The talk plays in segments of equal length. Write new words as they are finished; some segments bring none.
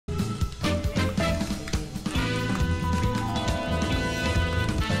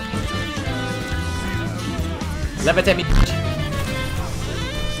Levitate me.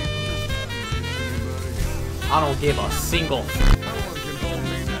 I don't give a single. I'm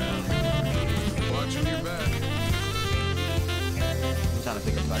trying to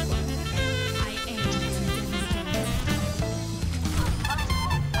pick up back one.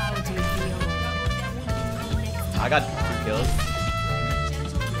 I got 2 kills.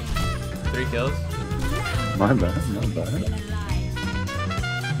 3 kills. My bad, my bad.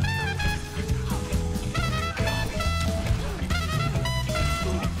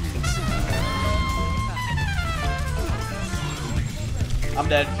 I'm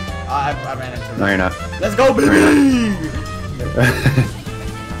dead. I ran into him. No, you're not. Let's go, baby!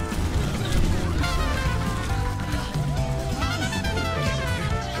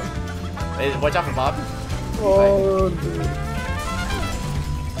 Hey, watch out for Bob. Oh, dude.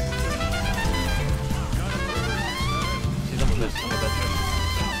 She's almost dead.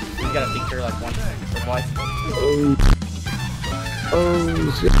 You gotta think her like once or twice. Oh.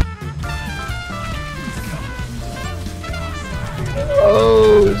 Oh, shit.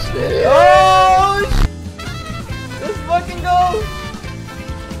 Oh, shit. Oh! Let's fucking go!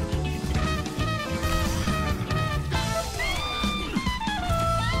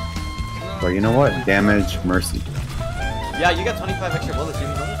 But you know what? Damage, mercy. Yeah, you got 25 extra bullets. You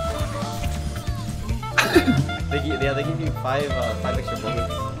can they give you 5 extra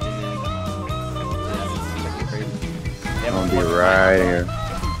bullets. I'm gonna be right here.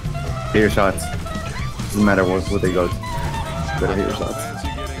 Hit your shots. Doesn't matter what they go. Better hit your shots.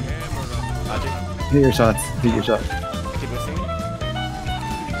 Hit your shots. Hit your shots. Keep boosting.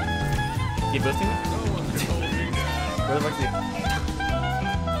 Keep boosting. Where the fuck is he?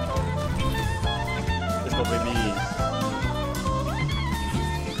 Let's go, baby.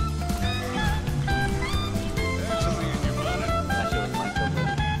 That shit was fine, so good.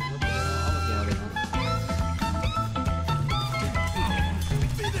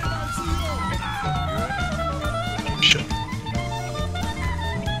 Shit.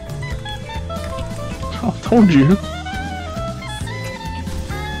 I told you.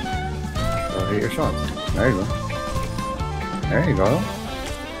 Oh, hit your shots. There you go. There you go.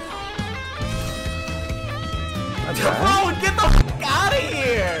 Bro, get the fuck out of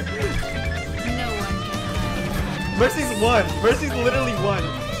here! No one can hide. Mercy's 1. Mercy's literally 1.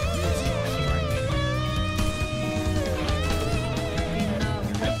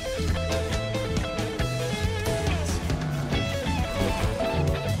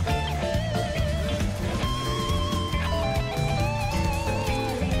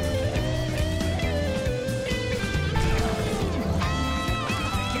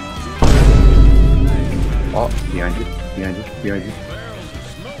 Oh, behind you. Behind you. Behind you.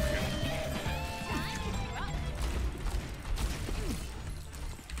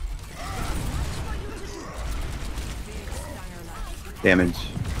 Damage.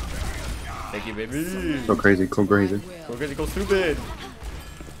 Thank you, baby. Go crazy. Go crazy. Go crazy, go stupid.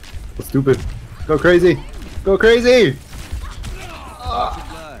 Go stupid. Go crazy. Go crazy.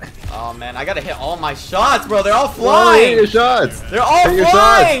 Oh man, I gotta hit all my shots, bro. They're all Oh, hit flying. your shots. They're all Hit your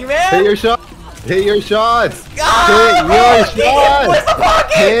flying, shots. man. Hit your shots. Hit your shots. Ah, Hit bro, your where's the shots.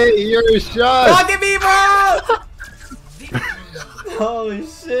 pocket? Hit your shots. Pocket me, bro. Holy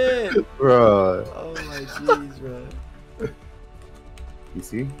shit. Bro. Oh my jeez, bro. You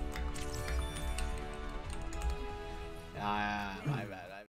see?